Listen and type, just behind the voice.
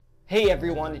Hey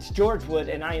everyone, it's George Wood,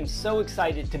 and I am so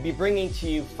excited to be bringing to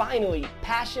you finally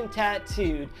Passion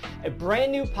Tattooed, a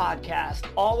brand new podcast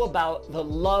all about the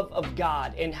love of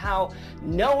God and how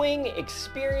knowing,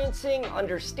 experiencing,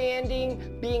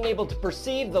 understanding, being able to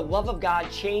perceive the love of God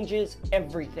changes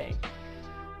everything.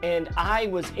 And I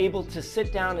was able to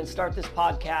sit down and start this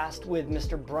podcast with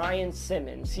Mr. Brian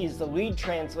Simmons. He's the lead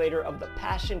translator of the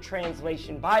Passion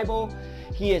Translation Bible.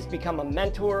 He has become a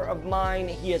mentor of mine.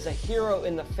 He is a hero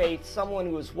in the faith, someone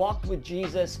who has walked with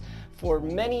Jesus for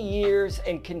many years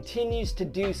and continues to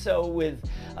do so with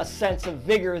a sense of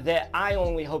vigor that I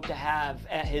only hope to have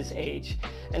at his age.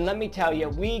 And let me tell you,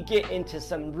 we get into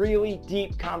some really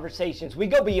deep conversations. We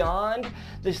go beyond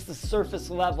the surface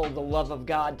level, the love of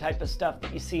God type of stuff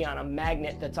that you see on a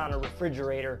magnet that's on a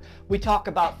refrigerator. We talk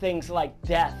about things like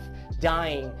death,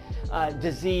 dying,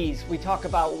 disease. We talk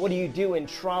about what do you do in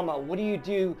trauma? What do you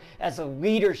do as a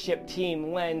leadership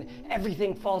team when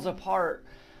everything falls apart?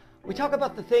 We talk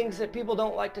about the things that people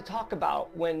don't like to talk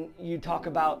about when you talk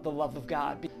about the love of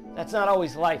God. That's not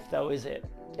always life though, is it?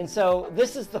 And so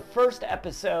this is the first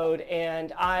episode,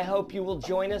 and I hope you will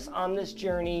join us on this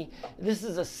journey. This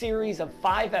is a series of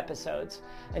 5 episodes,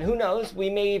 and who knows,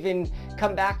 we may even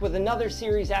come back with another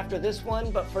series after this one,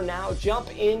 but for now,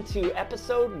 jump into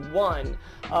episode 1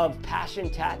 of Passion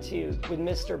Tattooed with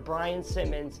Mr. Brian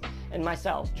Simmons and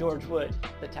myself, George Wood,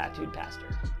 the Tattooed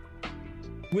Pastor.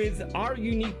 With our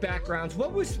unique backgrounds,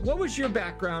 what was your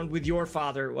background with your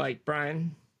father like,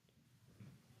 Brian?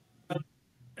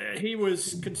 He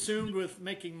was consumed with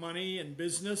making money and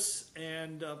business,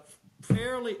 and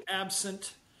fairly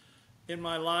absent in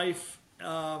my life.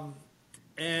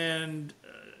 And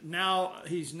now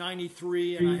he's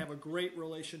 93, and I have a great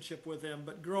relationship with him.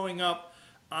 But growing up,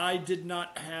 I did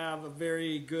not have a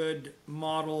very good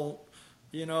model.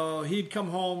 You know, he'd come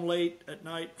home late at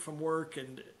night from work,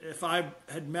 and if I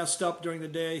had messed up during the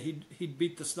day, he'd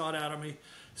beat the snot out of me.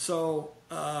 So,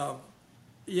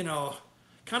 you know,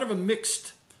 kind of a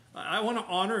mixed. I want to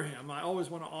honor him. I always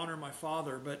want to honor my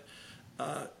father, but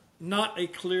not a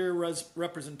clear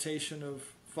representation of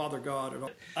Father God at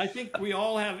all. I think we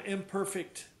all have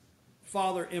imperfect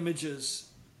father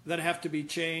images that have to be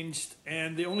changed,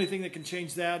 and the only thing that can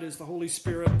change that is the Holy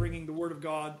Spirit bringing the Word of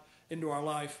God into our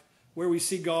life, where we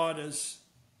see God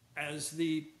as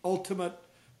the ultimate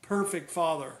perfect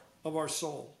Father of our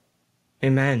soul.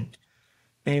 Amen.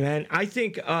 Amen. I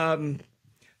think,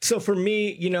 so for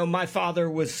me, you know, my father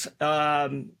was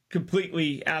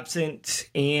completely absent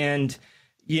and,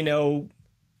 you know,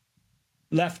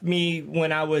 left me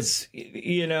when I was,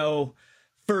 you know,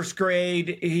 first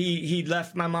grade. He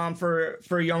left my mom for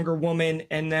a younger woman,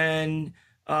 and then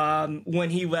when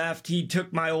he left, he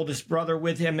took my oldest brother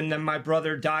with him, and then my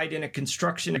brother died in a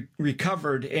construction,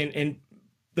 recovered. And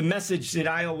the message that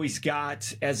I always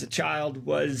got as a child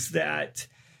was that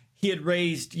he had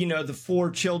raised, you know, the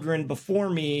 4 children before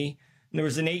me. And there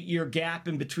was an 8-year gap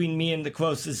in between me and the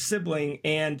closest sibling,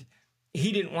 and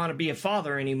he didn't want to be a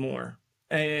father anymore.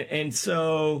 And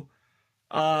so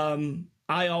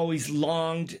I always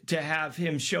longed to have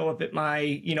him show up at my,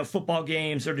 you know, football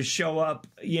games, or to show up,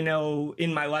 you know,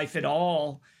 in my life at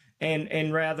all.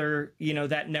 And rather, you know,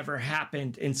 that never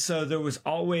happened. And so there was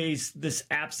always this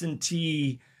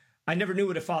absentee. I never knew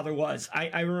what a father was.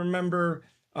 I remember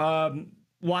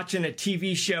watching a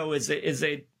TV show as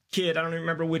a kid. I don't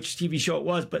remember which TV show it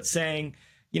was, but saying,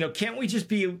 you know, can't we just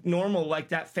be normal like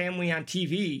that family on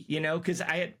TV, you know, because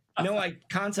I had no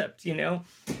concept, you know,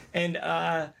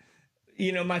 and,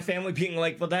 you know, my family being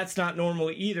like, well, that's not normal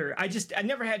either. I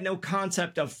never had no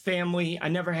concept of family. I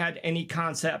never had any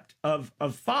concept of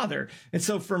father. And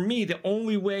so for me, the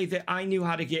only way that I knew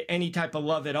how to get any type of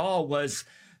love at all was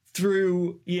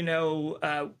through, you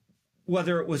know,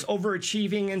 whether it was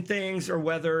overachieving in things, or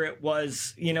whether it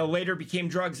was, you know, later became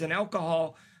drugs and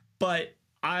alcohol. But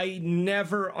I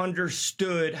never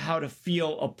understood how to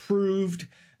feel approved,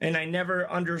 and I never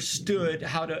understood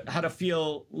how to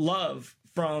feel love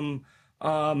from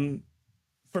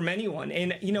anyone.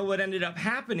 And you know what ended up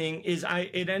happening is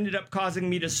it ended up causing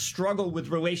me to struggle with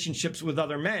relationships with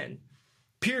other men,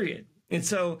 period.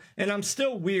 And I'm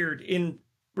still weird in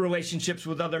relationships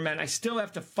with other men. I still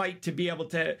have to fight to be able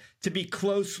to be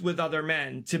close with other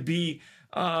men, to be,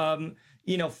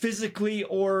 you know, physically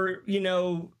or, you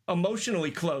know,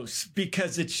 emotionally close,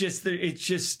 because it's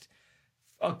just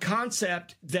a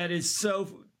concept that is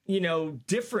so, you know,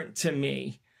 different to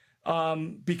me,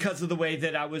 because of the way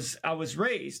that I was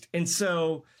raised. And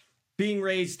so being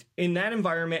raised in that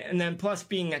environment, and then plus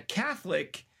being a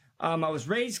Catholic, I was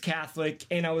raised Catholic,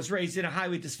 and I was raised in a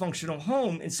highly dysfunctional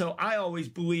home. And so I always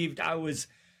believed I was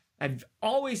I've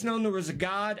always known there was a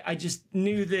God. I just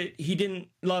knew that he didn't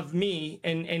love me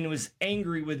and was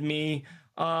angry with me.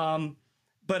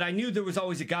 But I knew there was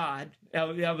always a God.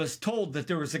 I was told that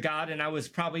there was a God, and I was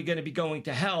probably going to be going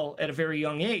to hell at a very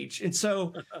young age. And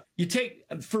so you take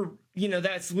for,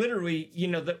 that's literally,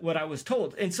 what I was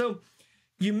told. And so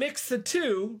you mix the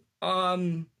two.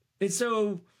 And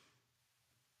so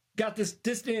got this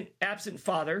distant, absent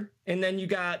father, and then you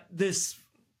got this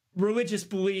religious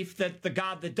belief that the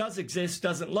God that does exist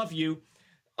doesn't love you,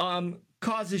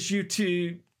 causes you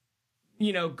to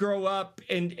grow up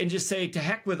and just say, to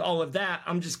heck with all of that.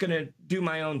 I'm just going to do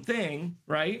my own thing,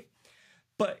 right?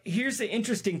 But here's the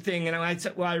interesting thing, and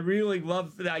I really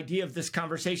love the idea of this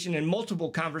conversation and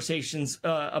multiple conversations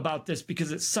about this,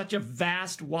 because it's such a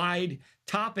vast, wide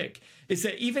topic, is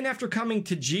that even after coming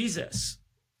to Jesus,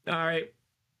 all right,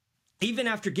 even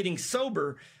after getting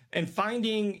sober and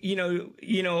finding,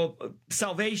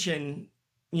 salvation,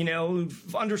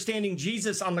 understanding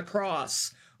Jesus on the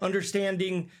cross,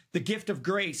 understanding the gift of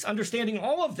grace, understanding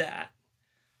all of that,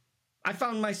 I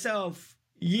found myself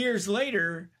years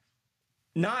later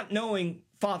not knowing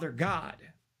Father God.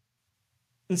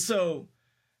 And so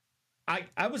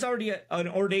I was already an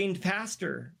ordained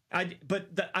pastor,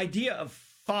 but the idea of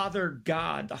Father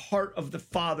God, the heart of the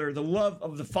Father, the love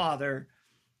of the Father,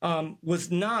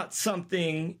 was not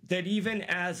something that even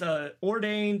as an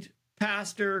ordained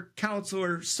pastor,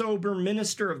 counselor, sober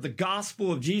minister of the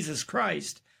gospel of Jesus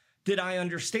Christ did I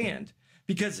understand,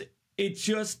 because it's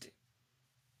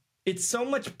so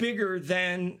much bigger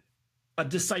than a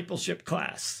discipleship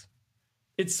class.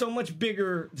 It's so much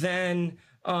bigger than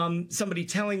somebody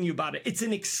telling you about it. It's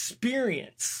an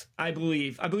experience, I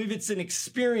believe. I believe it's an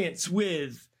experience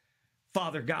with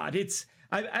Father God.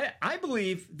 I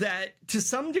believe that to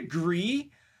some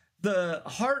degree, the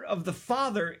heart of the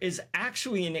Father is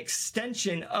actually an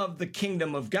extension of the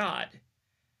kingdom of God.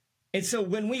 And so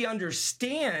when we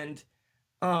understand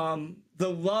the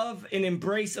love and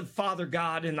embrace of Father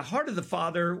God in the heart of the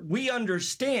Father, we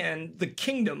understand the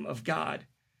kingdom of God.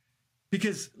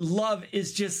 Because love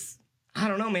is just, I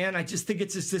don't know, man. I just think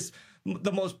it's just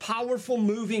the most powerful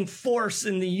moving force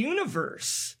in the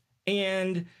universe.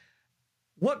 And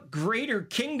what greater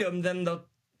kingdom than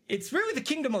it's really the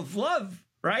kingdom of love,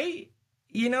 right?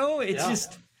 It's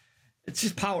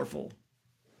just powerful.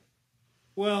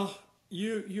 Well,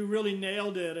 you really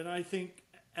nailed it. And I think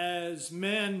as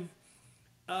men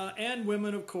and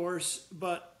women, of course,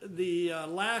 but the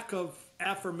lack of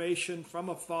affirmation from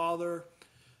a father,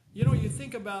 you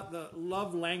think about the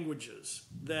love languages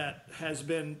that has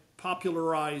been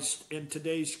popularized in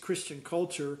today's Christian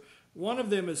culture. One of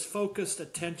them is focused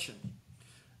attention.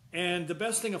 And the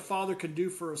best thing a father can do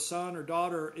for a son or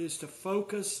daughter is to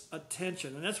focus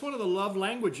attention. And that's one of the love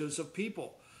languages of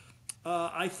people.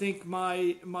 I think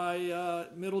my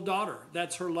middle daughter,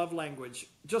 that's her love language.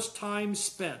 Just time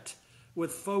spent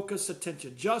with focused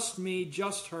attention. Just me,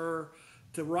 just her,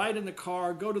 to ride in the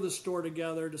car, go to the store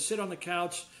together, to sit on the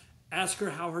couch, ask her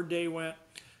how her day went.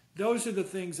 Those are the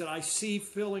things that I see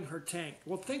filling her tank.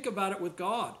 Well, think about it with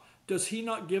God. Does he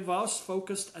not give us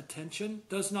focused attention?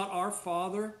 Does not our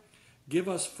Father give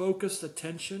us focused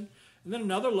attention? And then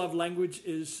another love language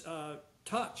is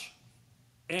touch.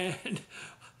 And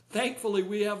thankfully,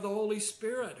 we have the Holy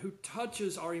Spirit who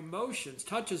touches our emotions,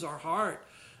 touches our heart.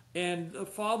 And the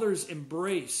Father's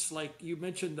embrace, like you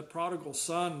mentioned the prodigal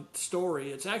son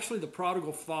story, it's actually the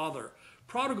prodigal father.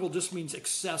 Prodigal just means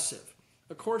excessive.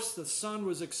 Of course, the son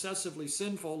was excessively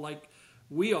sinful like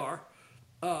we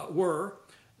were.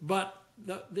 But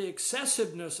the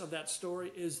excessiveness of that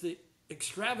story is the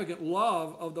extravagant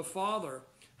love of the Father,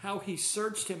 how he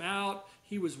searched him out.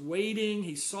 He was waiting.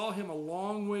 He saw him a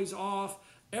long ways off.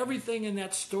 Everything in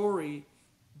that story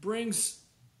brings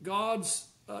God's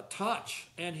touch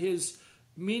and his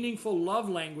meaningful love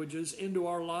languages into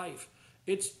our life.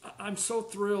 I'm so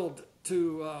thrilled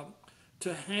to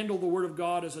handle the Word of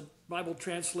God as a Bible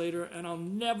translator, and I'll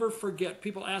never forget.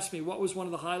 People ask me, what was one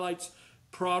of the highlights?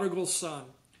 Prodigal son.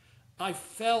 I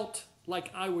felt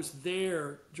like I was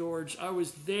there, George. I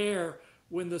was there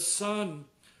when the son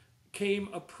came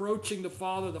approaching the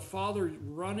father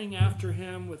running after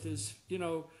him with his,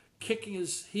 kicking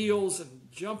his heels and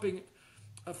jumping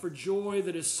for joy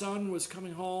that his son was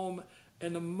coming home.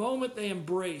 And the moment they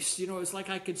embraced, it's like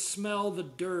I could smell the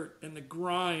dirt and the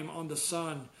grime on the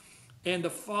son. And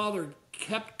the father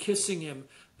kept kissing him.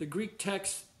 The Greek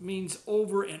text means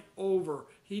over and over.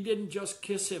 He didn't just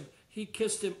kiss him. He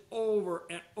kissed him over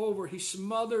and over. He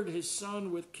smothered his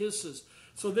son with kisses.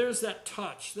 So there's that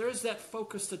touch. There's that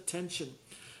focused attention.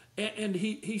 And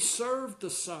he served the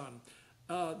son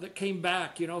that came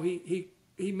back. He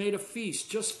he made a feast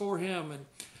just for him,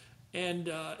 and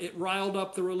it riled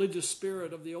up the religious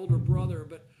spirit of the older brother.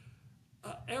 But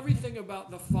everything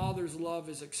about the Father's love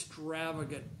is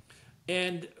extravagant,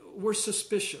 and we're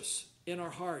suspicious in our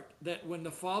heart that when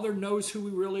the Father knows who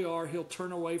we really are, he'll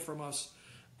turn away from us.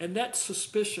 And that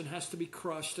suspicion has to be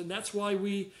crushed. And that's why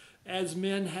we, as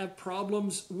men, have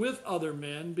problems with other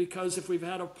men, because if we've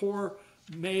had a poor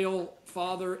male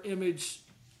father image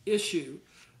issue,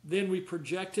 then we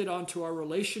project it onto our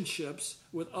relationships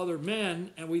with other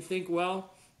men, and we think,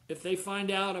 well, if they find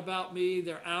out about me,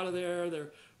 they're out of there,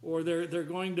 they're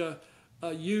going to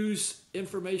use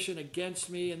information against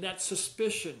me. And that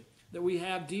suspicion that we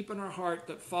have deep in our heart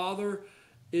that Father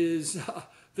is,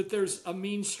 that there's a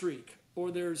mean streak,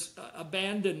 or there's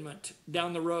abandonment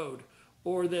down the road,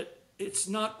 or that it's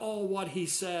not all what he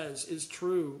says is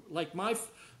true. Like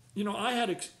I had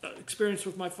experience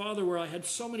with my father where I had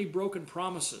so many broken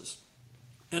promises,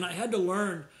 and I had to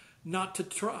learn not to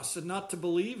trust and not to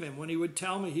believe him. When he would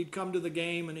tell me he'd come to the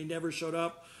game and he never showed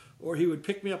up, or he would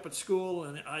pick me up at school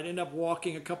and I'd end up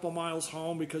walking a couple miles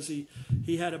home because he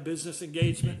had a business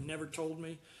engagement and never told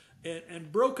me.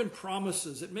 And broken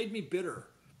promises, it made me bitter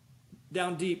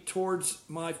down deep towards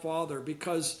my father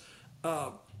because,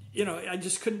 I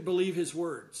just couldn't believe his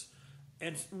words.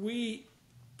 And we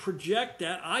project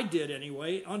that, I did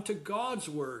anyway, onto God's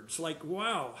words. Like,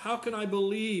 wow, how can I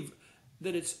believe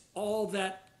that it's all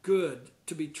that good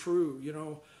to be true,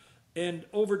 And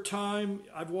over time,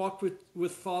 I've walked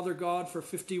with Father God for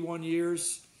 51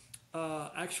 years,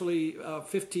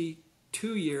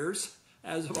 52 years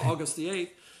as of August the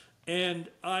 8th. And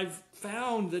I've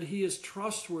found that he is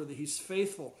trustworthy, he's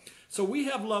faithful. So we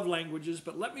have love languages,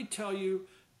 but let me tell you,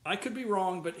 I could be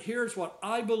wrong, but here's what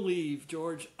I believe,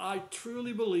 George. I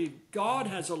truly believe God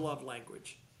has a love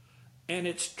language, and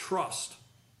it's trust.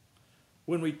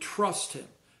 When we trust him.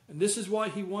 And this is why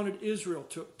he wanted Israel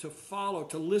to follow,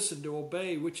 to listen, to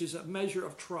obey, which is a measure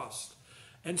of trust.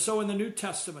 And so in the New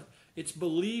Testament, it's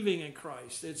believing in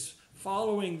Christ. It's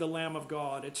following the Lamb of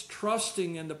God. It's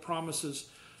trusting in the promises.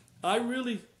 I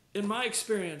really, in my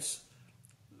experience,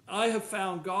 I have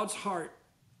found God's heart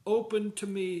open to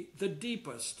me the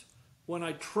deepest when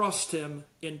I trust him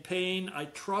in pain. I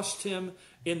trust him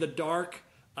in the dark.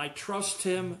 I trust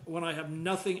him when I have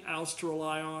nothing else to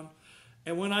rely on.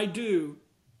 And when I do,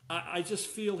 I just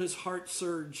feel his heart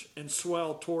surge and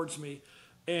swell towards me.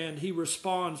 And he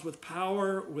responds with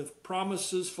power, with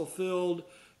promises fulfilled,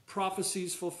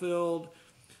 prophecies fulfilled.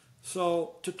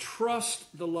 So to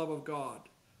trust the love of God.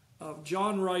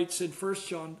 John writes in 1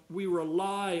 John, we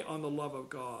rely on the love of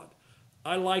God.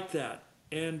 I like that.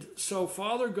 And so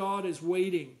Father God is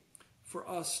waiting for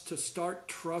us to start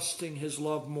trusting his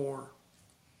love more.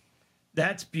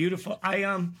 That's beautiful.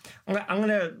 I'm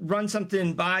gonna run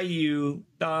something by you.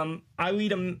 I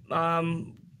lead a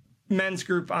men's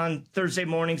group on Thursday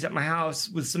mornings at my house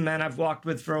with some men I've walked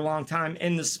with for a long time.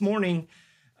 And this morning,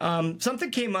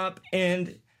 something came up,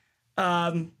 and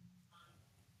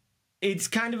it's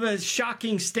kind of a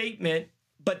shocking statement,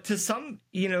 but to some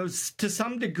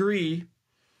degree,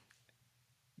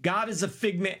 God is a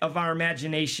figment of our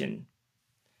imagination,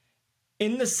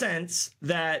 in the sense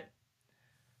that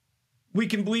we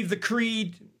can believe the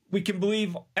creed, we can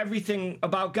believe everything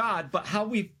about God, but how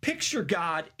we picture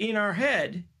God in our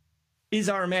head is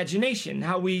our imagination.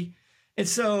 And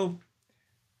so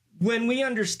when we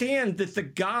understand that the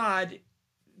God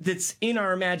that's in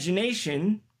our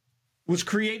imagination was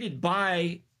created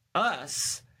by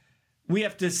us, we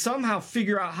have to somehow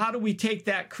figure out how do we take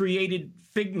that created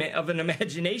figment of an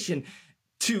imagination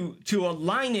to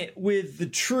align it with the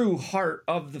true heart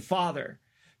of the Father.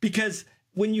 Because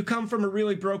when you come from a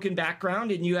really broken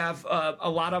background and you have a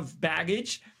lot of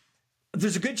baggage,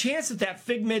 there's a good chance that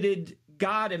figmented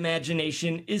God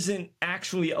imagination isn't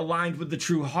actually aligned with the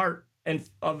true heart and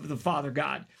of the Father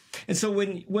God. And so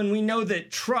when we know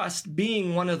that trust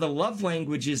being one of the love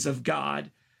languages of God,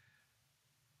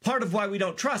 part of why we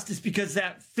don't trust is because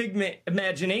that figment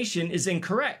imagination is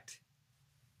incorrect.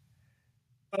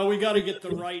 Well, we got to get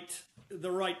the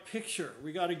right picture.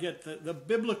 We got to get the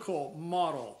biblical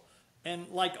model. And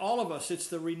like all of us, it's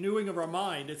the renewing of our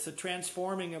mind. It's the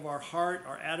transforming of our heart,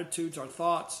 our attitudes, our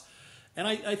thoughts. And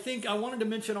I think I wanted to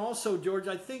mention also, George,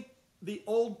 I think the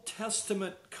Old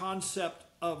Testament concept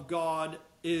of God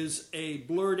is a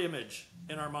blurred image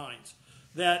in our minds.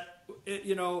 That,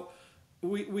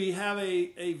 we have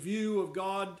a view of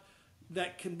God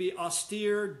that can be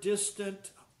austere,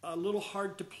 distant, a little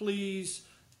hard to please,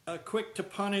 quick to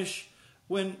punish,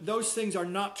 when those things are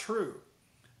not true.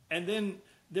 And then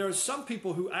there are some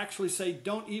people who actually say,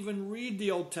 don't even read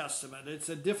the Old Testament. It's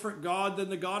a different God than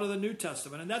the God of the New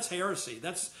Testament. And that's heresy.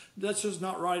 That's just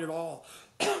not right at all.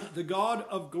 The God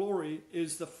of glory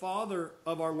is the Father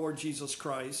of our Lord Jesus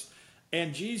Christ.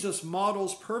 And Jesus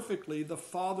models perfectly the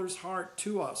Father's heart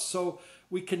to us. So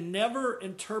we can never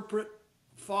interpret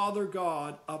Father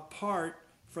God apart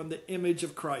from the image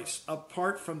of Christ,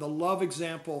 apart from the love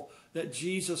example that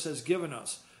Jesus has given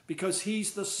us, because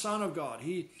he's the Son of God.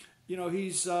 He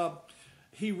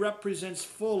represents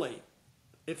fully.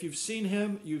 If you've seen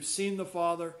him, you've seen the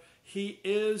Father. He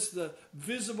is the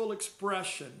visible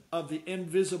expression of the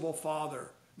invisible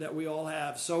Father that we all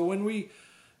have. So when we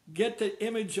get the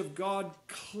image of God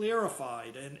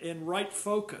clarified and in right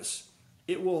focus,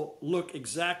 it will look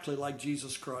exactly like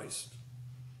Jesus Christ.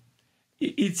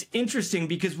 It's interesting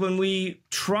because when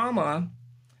trauma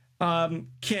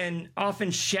can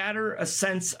often shatter a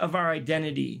sense of our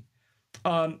identity,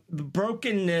 the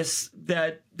brokenness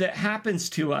that happens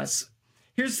to us.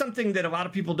 Here's something that a lot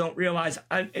of people don't realize.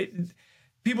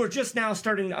 People are just now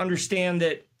starting to understand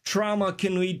that trauma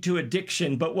can lead to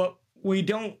addiction. But what we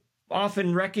don't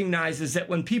often recognize is that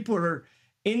when people are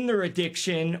in their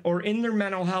addiction or in their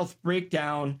mental health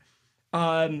breakdown,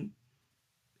 in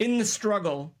the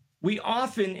struggle, we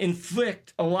often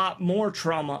inflict a lot more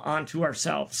trauma onto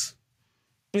ourselves.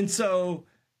 And so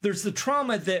there's the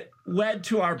trauma that led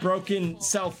to our broken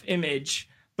self-image,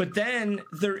 but then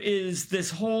there is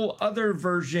this whole other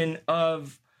version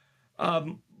of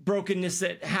brokenness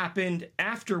that happened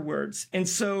afterwards. And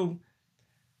so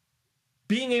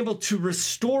being able to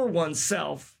restore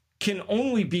oneself can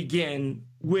only begin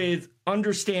with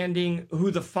understanding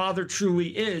who the Father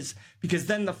truly is, because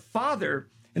then the Father,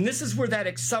 and this is where that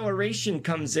acceleration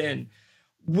comes in,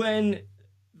 when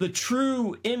the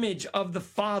true image of the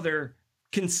Father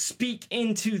can speak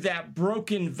into that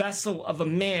broken vessel of a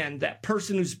man, that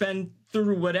person who's been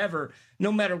through whatever,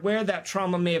 no matter where that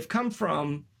trauma may have come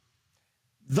from,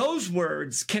 those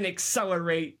words can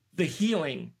accelerate the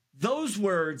healing. Those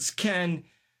words can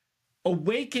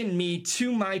awaken me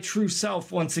to my true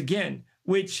self once again,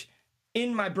 which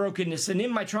in my brokenness and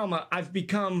in my trauma, I've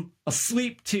become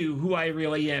asleep to who I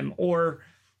really am, or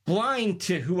blind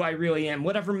to who I really am,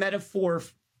 whatever metaphor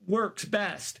works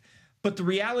best. But the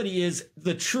reality is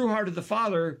the true heart of the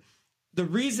Father, the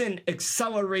reason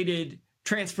accelerated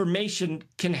transformation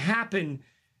can happen,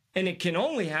 and it can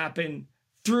only happen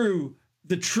through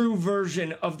the true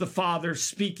version of the Father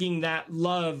speaking that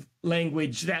love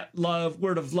language, that love,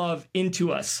 word of love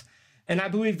into us. And I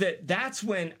believe that that's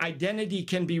when identity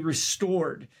can be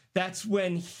restored. That's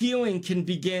when healing can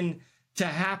begin to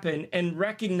happen, and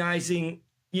recognizing,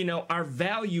 our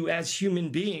value as human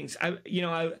beings. I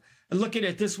look at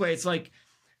it this way. It's like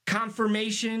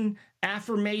confirmation,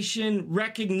 affirmation,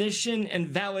 recognition, and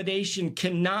validation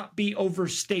cannot be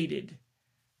overstated.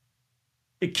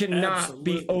 It cannot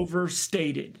be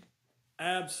overstated.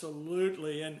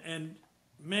 Absolutely. And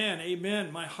man,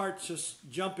 amen. My heart's just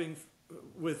jumping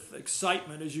with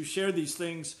excitement as you share these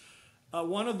things.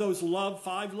 One of those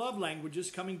five love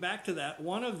languages, coming back to that,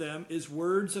 one of them is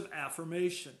words of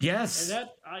affirmation. Yes. And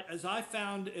as I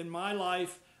found in my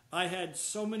life, I had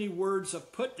so many words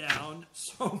of put down,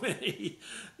 so many,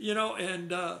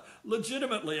 and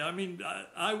legitimately,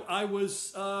 I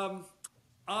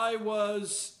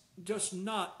was just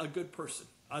not a good person.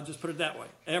 I'll just put it that way.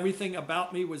 Everything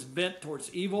about me was bent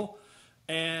towards evil,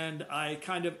 and I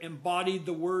kind of embodied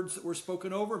the words that were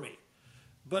spoken over me.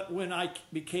 But when I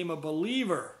became a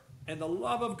believer and the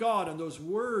love of God and those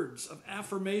words of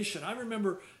affirmation, I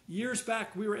remember years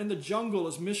back we were in the jungle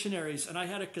as missionaries, and I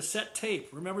had a cassette tape.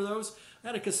 Remember those? I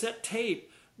had a cassette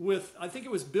tape with, I think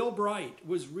it was Bill Bright,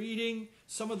 was reading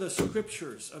some of the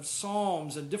scriptures of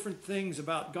Psalms and different things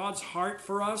about God's heart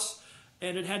for us,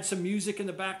 and it had some music in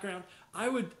the background. I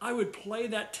would play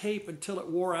that tape until it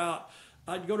wore out.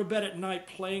 I'd go to bed at night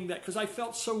playing that because I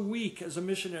felt so weak as a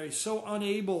missionary, so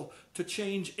unable to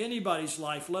change anybody's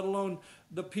life, let alone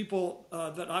the people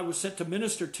that I was sent to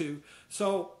minister to.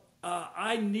 So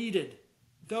I needed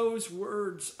those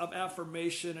words of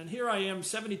affirmation. And here I am,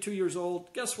 72 years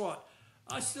old. Guess what?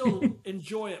 I still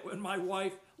enjoy it when my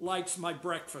wife likes my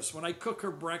breakfast. When I cook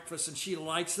her breakfast and she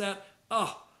likes that,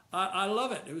 I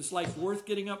love it. It was like worth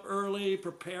getting up early,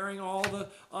 preparing all the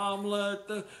omelet,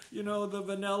 the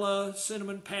vanilla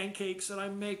cinnamon pancakes that I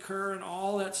make her and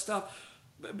all that stuff.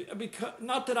 Because,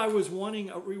 not that I was wanting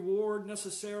a reward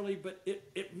necessarily, but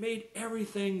it made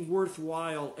everything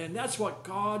worthwhile. And that's what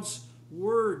God's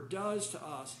word does to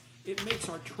us. It makes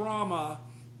our trauma,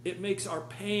 it makes our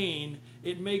pain,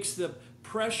 it makes the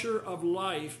pressure of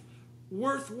life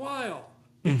worthwhile.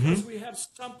 because we have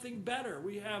something better.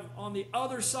 We have, on the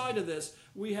other side of this,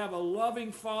 we have a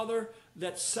loving Father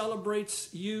that celebrates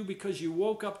you because you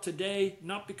woke up today,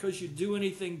 not because you do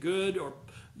anything good or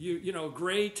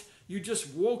great. You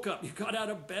just woke up, you got out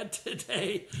of bed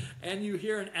today, and you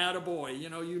hear an attaboy.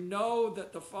 You know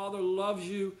that the Father loves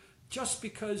you just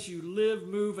because you live,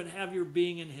 move, and have your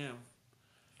being in him.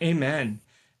 Amen.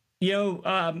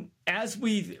 As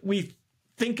we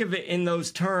think of it in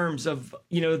those terms of,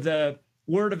 the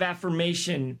word of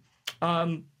affirmation,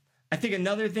 I think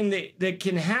another thing that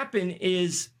can happen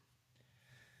is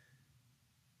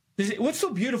what's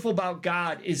so beautiful about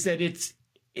God is that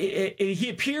he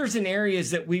appears in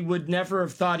areas that we would never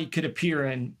have thought he could appear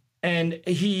in. And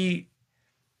he,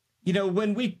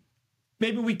 when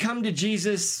maybe we come to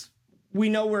Jesus, we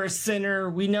know we're a sinner.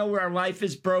 We know where our life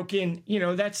is broken.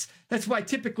 That's why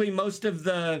typically most of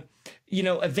the,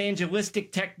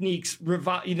 evangelistic techniques,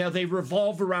 they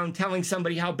revolve around telling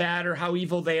somebody how bad or how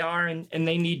evil they are and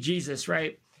they need Jesus,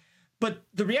 right? But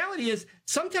the reality is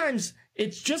sometimes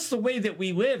it's just the way that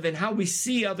we live and how we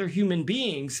see other human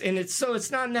beings. And it's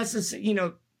not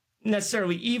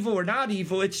necessarily evil or not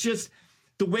evil. It's just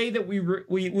the way that we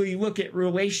look at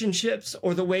relationships,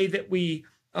 or the way that we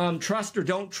trust or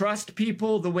don't trust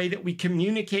people, the way that we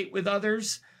communicate with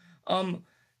others.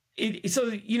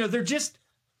 They're just,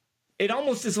 it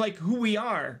almost is like who we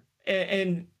are.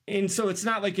 And so it's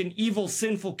not like an evil,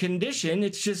 sinful condition.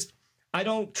 It's just, I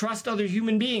don't trust other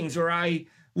human beings, or I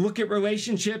look at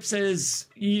relationships as,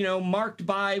 marked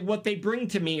by what they bring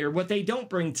to me or what they don't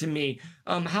bring to me,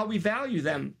 how we value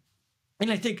them. And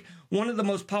I think one of the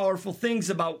most powerful things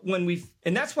about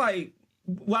and that's why a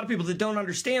lot of people that don't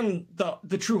understand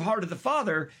the true heart of the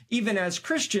Father, even as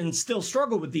Christians, still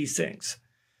struggle with these things.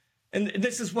 And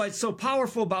this is why it's so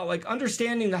powerful about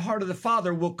understanding the heart of the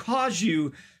Father will cause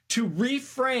you to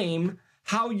reframe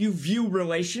how you view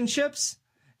relationships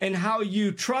and how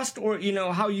you trust, or,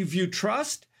 how you view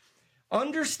trust.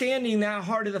 Understanding that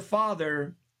heart of the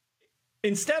Father,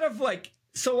 instead of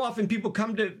so often people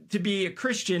come to be a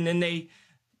Christian and they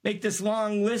make this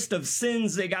long list of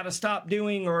sins they got to stop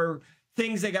doing, or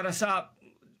things they got to stop,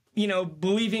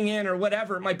 believing in, or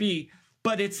whatever it might be.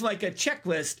 But it's like a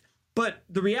checklist. But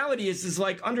the reality is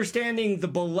understanding the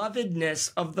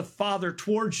belovedness of the Father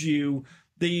towards you,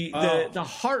 the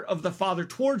heart of the Father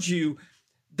towards you.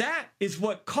 That is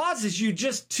what causes you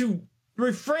just to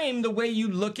reframe the way you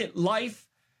look at life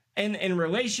and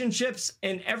relationships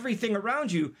and everything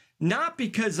around you, not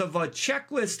because of a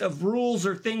checklist of rules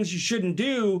or things you shouldn't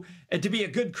do to be a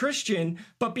good Christian,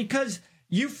 but because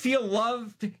you feel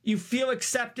loved, you feel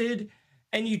accepted,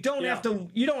 and you don't have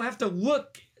to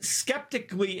look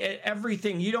skeptically at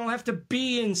everything. You don't have to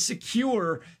be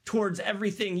insecure towards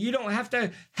everything. You don't have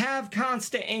to have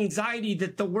constant anxiety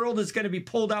that the world is going to be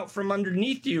pulled out from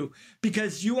underneath you,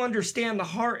 because you understand the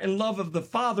heart and love of the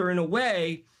Father in a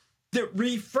way that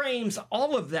reframes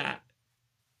all of that,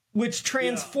 which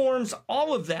transforms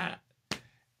all of that.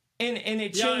 And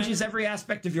it changes every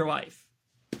aspect of your life.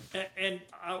 And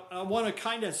I want to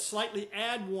kind of slightly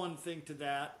add one thing to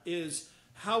that, is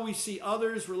how we see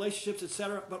others, relationships,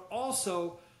 etc., but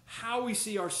also how we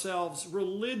see ourselves.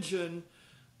 Religion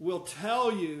will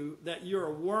tell you that you're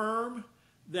a worm,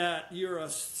 that you're a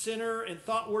sinner in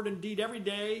thought, word, and deed every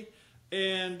day.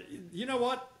 And you know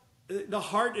what? The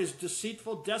heart is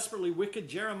deceitful, desperately wicked,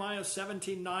 Jeremiah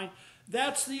 17:9.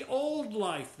 That's the old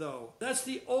life, though. That's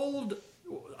the old.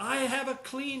 I have a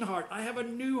clean heart. I have a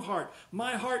new heart.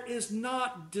 My heart is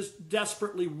not just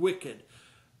desperately wicked.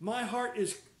 My heart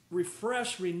is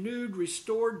refreshed, renewed,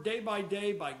 restored day by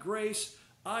day by grace.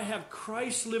 I have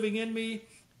Christ living in me,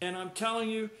 and I'm telling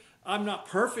you, I'm not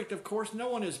perfect, of course, no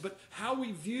one is, but how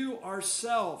we view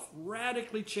ourselves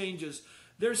radically changes.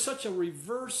 There's such a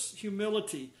reverse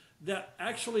humility that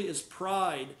actually is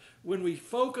pride. When we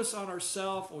focus on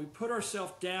ourselves, and we put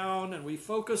ourselves down, and we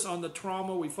focus on the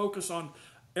trauma, we focus on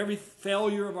every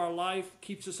failure of our life,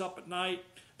 keeps us up at night,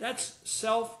 that's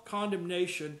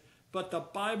self-condemnation. But the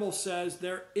Bible says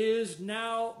there is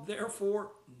now,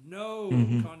 therefore, no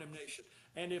condemnation.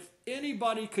 And if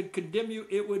anybody could condemn you,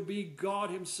 it would be God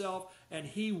himself, and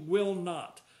he will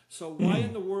not. So why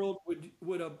in the world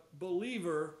would a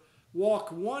believer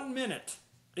walk 1 minute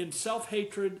in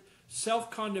self-hatred,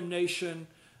 self-condemnation,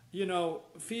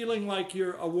 feeling like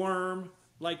you're a worm,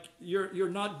 like you're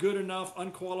not good enough,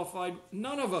 unqualified?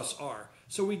 None of us are.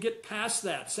 So we get past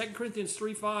that. 2 Corinthians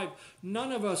 3:5,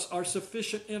 none of us are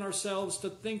sufficient in ourselves to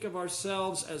think of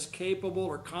ourselves as capable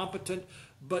or competent,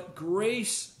 but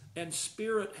grace and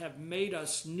Spirit have made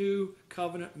us new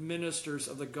covenant ministers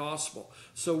of the gospel.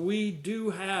 So we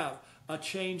do have a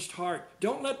changed heart.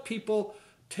 Don't let people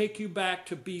take you back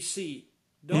to BC.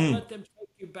 Don't let them take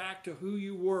you back to who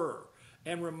you were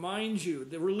and remind you.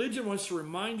 The religion wants to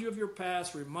remind you of your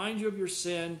past, remind you of your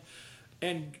sin,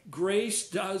 and grace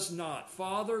does not.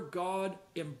 Father God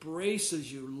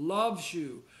embraces you, loves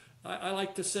you. I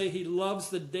like to say he loves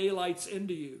the daylights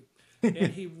into you.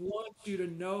 And he wants you to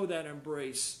know that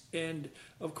embrace. And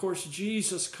of course,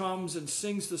 Jesus comes and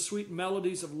sings the sweet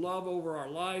melodies of love over our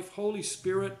life. Holy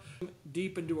Spirit,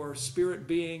 deep into our spirit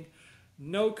being.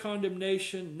 No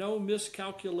condemnation, no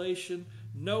miscalculation,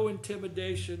 no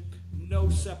intimidation, no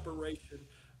separation.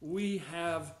 We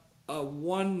have a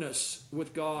oneness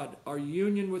with God. Our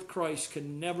union with Christ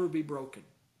can never be broken.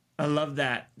 I love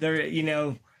that. There,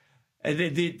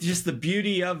 just the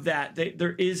beauty of that,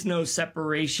 there is no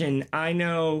separation. I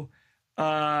know,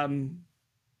 the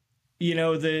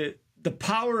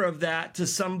power of that to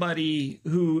somebody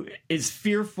who is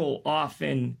fearful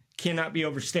often cannot be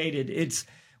overstated. It's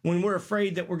when we're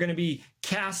afraid that we're going to be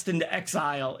cast into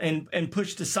exile and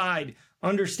pushed aside,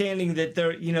 understanding that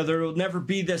there will never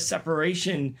be this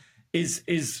separation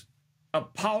is a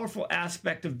powerful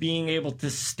aspect of being able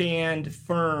to stand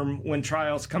firm when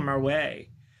trials come our way.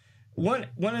 One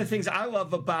of the things I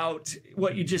love about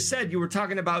what you just said, you were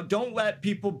talking about, don't let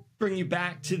people bring you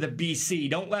back to the BC.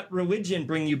 Don't let religion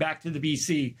bring you back to the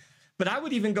BC. But I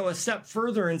would even go a step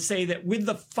further and say that with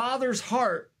the Father's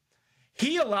heart,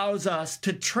 he allows us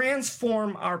to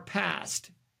transform our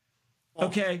past.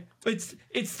 Okay, it's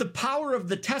the power of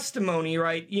the testimony,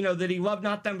 right? That he loved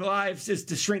not them lives is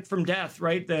to shrink from death,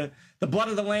 right? The blood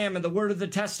of the Lamb and the word of the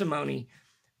testimony.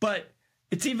 But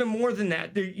it's even more than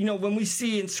that. When we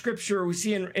see in Scripture, we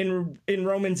see in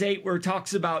Romans 8 where it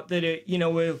talks about that it,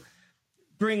 will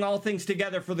bring all things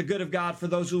together for the good of God for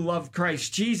those who love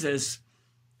Christ Jesus.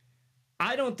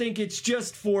 I don't think it's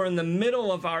just for in the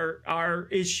middle of our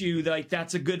issue, like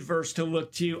that's a good verse to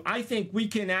look to. I think we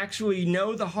can actually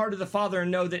know the heart of the Father and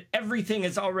know that everything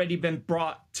has already been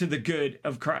brought to the good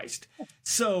of Christ.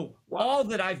 So all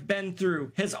that I've been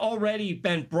through has already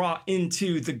been brought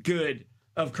into the good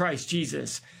of Christ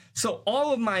Jesus. So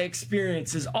all of my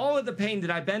experiences, all of the pain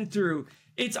that I've been through,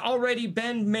 it's already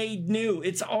been made new.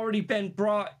 It's already been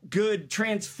brought good,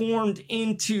 transformed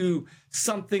into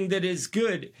something that is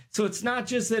good. So it's not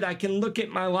just that I can look at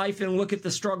my life and look at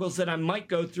the struggles that I might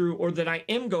go through or that I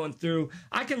am going through.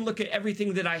 I can look at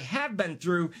everything that I have been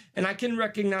through and I can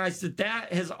recognize that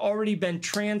that has already been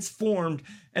transformed.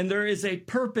 And there is a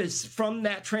purpose from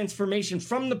that transformation,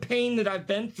 from the pain that I've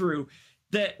been through,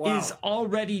 that is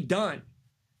already done.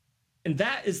 And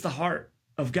that is the heart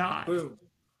of God. Boom.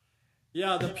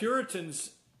 Yeah, the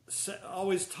Puritans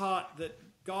always taught that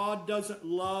God doesn't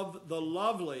love the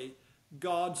lovely.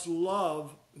 God's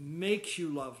love makes you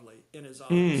lovely in his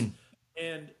eyes.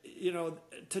 And,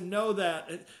 to know that,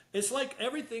 it's like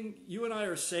everything you and I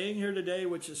are saying here today,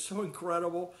 which is so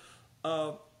incredible.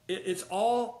 It's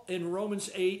all in Romans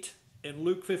 8 and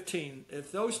Luke 15.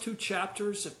 If those two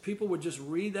chapters, if people would just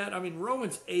read that,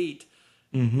 Romans 8,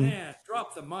 man,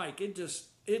 drop the mic.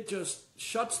 It just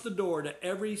shuts the door to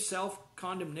every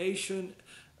self-condemnation.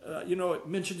 It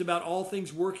mentions about all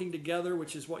things working together,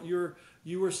 which is what you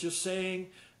were just saying,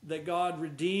 that God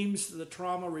redeems the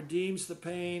trauma, redeems the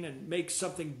pain, and makes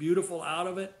something beautiful out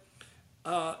of it.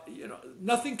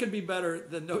 Nothing could be better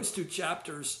than those two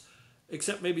chapters,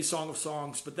 except maybe Song of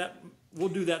Songs, but we'll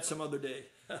do that some other day.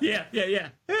 Yeah.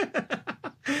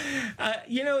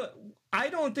 I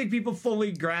don't think people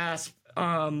fully grasp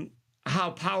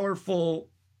how powerful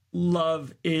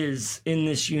love is in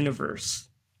this universe.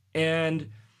 And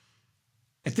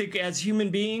I think as human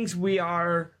beings, we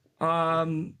are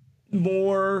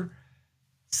more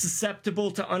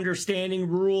susceptible to understanding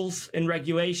rules and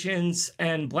regulations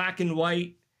and black and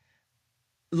white.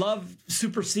 Love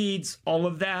supersedes all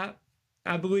of that.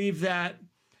 I believe that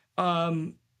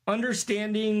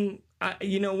understanding,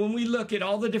 when we look at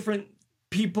all the different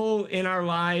people in our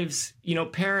lives,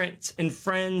 parents and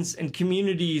friends and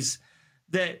communities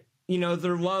that,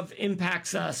 their love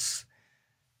impacts us.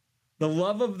 The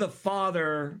love of the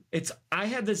Father, I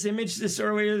had this image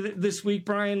earlier this week,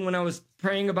 Brian, when I was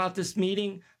praying about this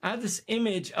meeting. I had this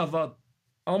image of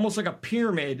almost like a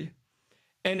pyramid.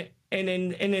 And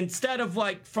instead of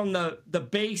like from the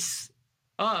base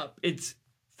up, it's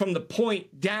from the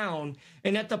point down.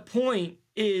 And at the point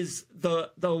is the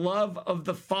love of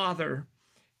the Father.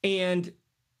 And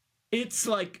it's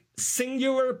like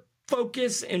singular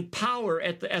focus and power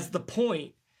as the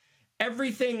point.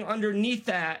 Everything underneath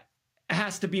that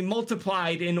has to be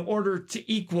multiplied in order to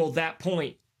equal that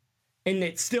point. And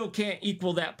it still can't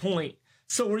equal that point.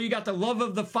 So where you got the love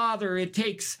of the Father, it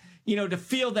takes, to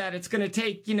feel that it's going to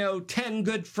take, 10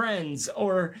 good friends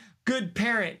or good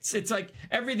parents. It's like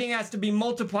everything has to be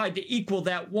multiplied to equal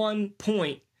that one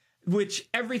point, which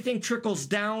everything trickles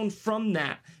down from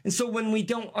that. And so when we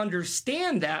don't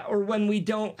understand that, or when we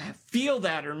don't feel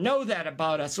that or know that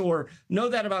about us or know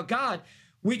that about God,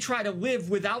 we try to live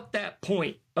without that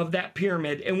point of that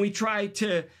pyramid. And we try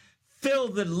to fill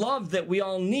the love that we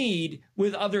all need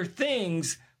with other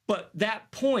things. But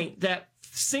that point, that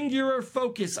singular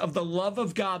focus of the love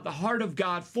of God, the heart of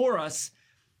God for us,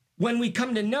 when we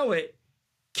come to know it,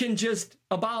 can just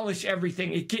abolish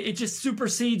everything. It just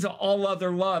supersedes all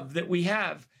other love that we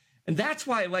have. And that's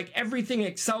why, like, everything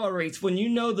accelerates when you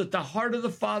know that the heart of the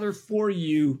Father for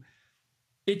you,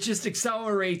 it just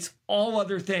accelerates all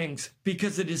other things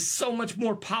because it is so much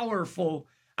more powerful.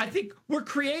 I think we're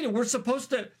created. We're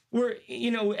supposed to,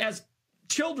 as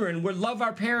children, we love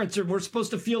our parents, or we're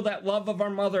supposed to feel that love of our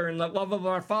mother and the love of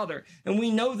our father. And we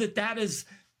know that that is,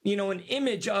 an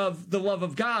image of the love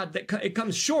of God, that it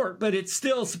comes short, but it's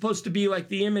still supposed to be like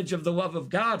the image of the love of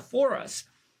God for us.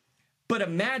 But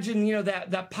imagine,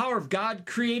 that power of God,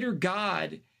 creator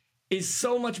God, is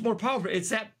so much more powerful. It's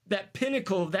that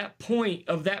pinnacle, that point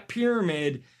of that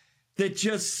pyramid that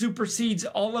just supersedes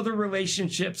all other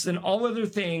relationships and all other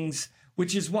things,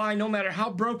 which is why no matter how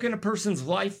broken a person's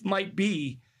life might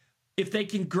be, if they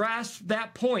can grasp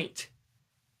that point,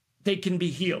 they can be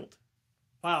healed.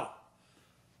 Wow.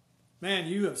 Man,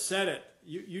 you have said it.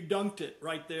 You dunked it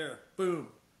right there. Boom.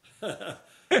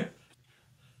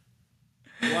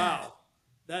 Wow.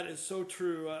 That is so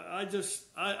true. I just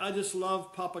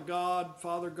love Papa God,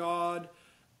 Father God,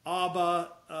 Abba.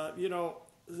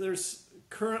 There's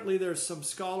some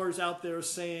scholars out there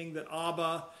saying that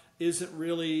Abba isn't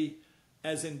really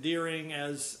as endearing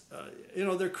as,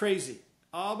 they're crazy.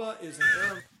 Abba is an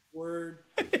Arabic word.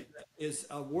 Is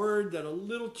a word that a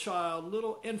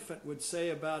little infant would say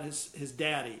about his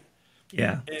daddy.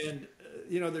 Yeah. And,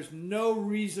 there's no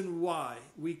reason why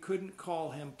we couldn't call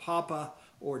him Papa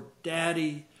or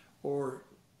Daddy or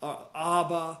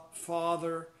Abba,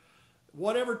 Father.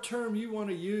 Whatever term you want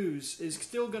to use is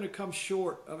still going to come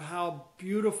short of how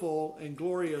beautiful and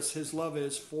glorious his love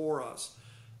is for us.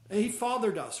 He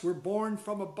fathered us. We're born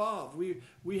from above.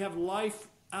 We have life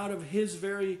out of his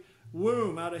very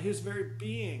womb, out of his very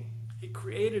being. He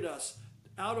created us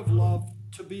out of love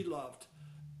to be loved.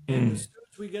 And as soon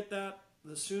as we get that,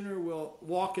 the sooner we'll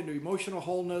walk into emotional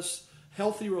wholeness,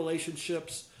 healthy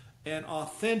relationships, and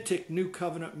authentic new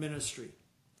covenant ministry.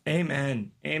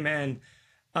 Amen. Amen.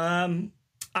 We'll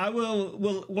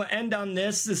end on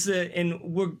this. And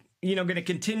we're going to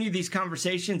continue these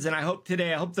conversations. And I hope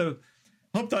the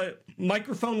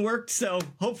microphone worked. So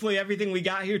hopefully everything we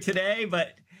got here today.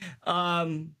 But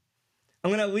I'm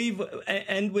going to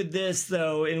end with this,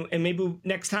 though, and maybe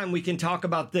next time we can talk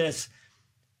about this.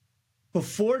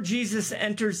 Before Jesus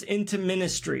enters into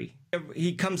ministry,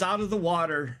 he comes out of the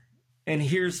water and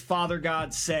hears Father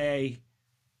God say,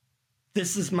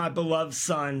 "This is my beloved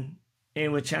Son,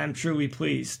 in which I am truly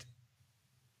pleased,"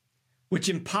 which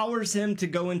empowers him to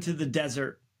go into the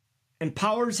desert,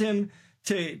 empowers him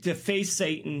to face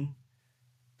Satan,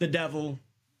 the devil,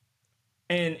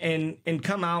 and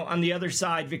come out on the other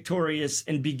side victorious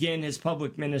and begin his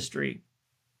public ministry.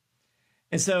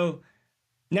 And so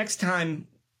next time,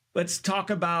 let's talk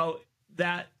about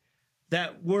that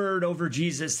word over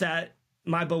Jesus, that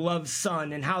my beloved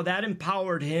Son, and how that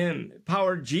empowered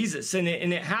Jesus. And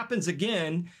it happens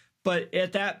again, but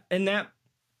at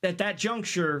that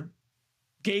juncture,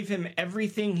 gave him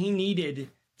everything he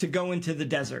needed to go into the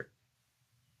desert.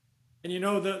 And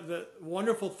the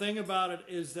wonderful thing about it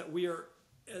is that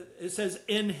it says,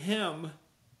 "In him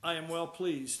I am well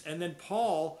pleased." And then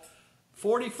Paul,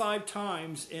 45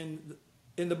 times in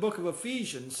the book of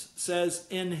Ephesians, says,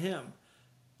 "In him."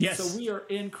 Yes. So we are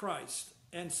in Christ.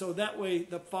 And so that way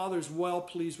the Father's well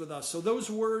pleased with us. So those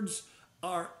words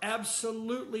are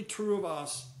absolutely true of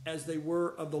us as they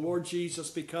were of the Lord Jesus,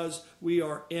 because we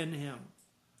are in him.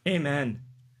 Amen.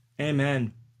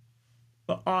 Amen.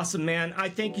 Well, awesome, man. I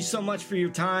thank you so much for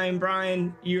your time,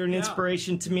 Brian. You're an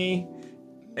inspiration to me.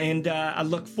 And I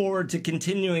look forward to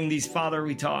continuing these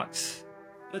fatherly talks.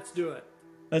 Let's do it.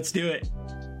 Let's do it.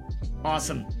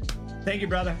 Awesome. Thank you,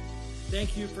 brother.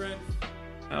 Thank you, friend.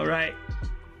 All right.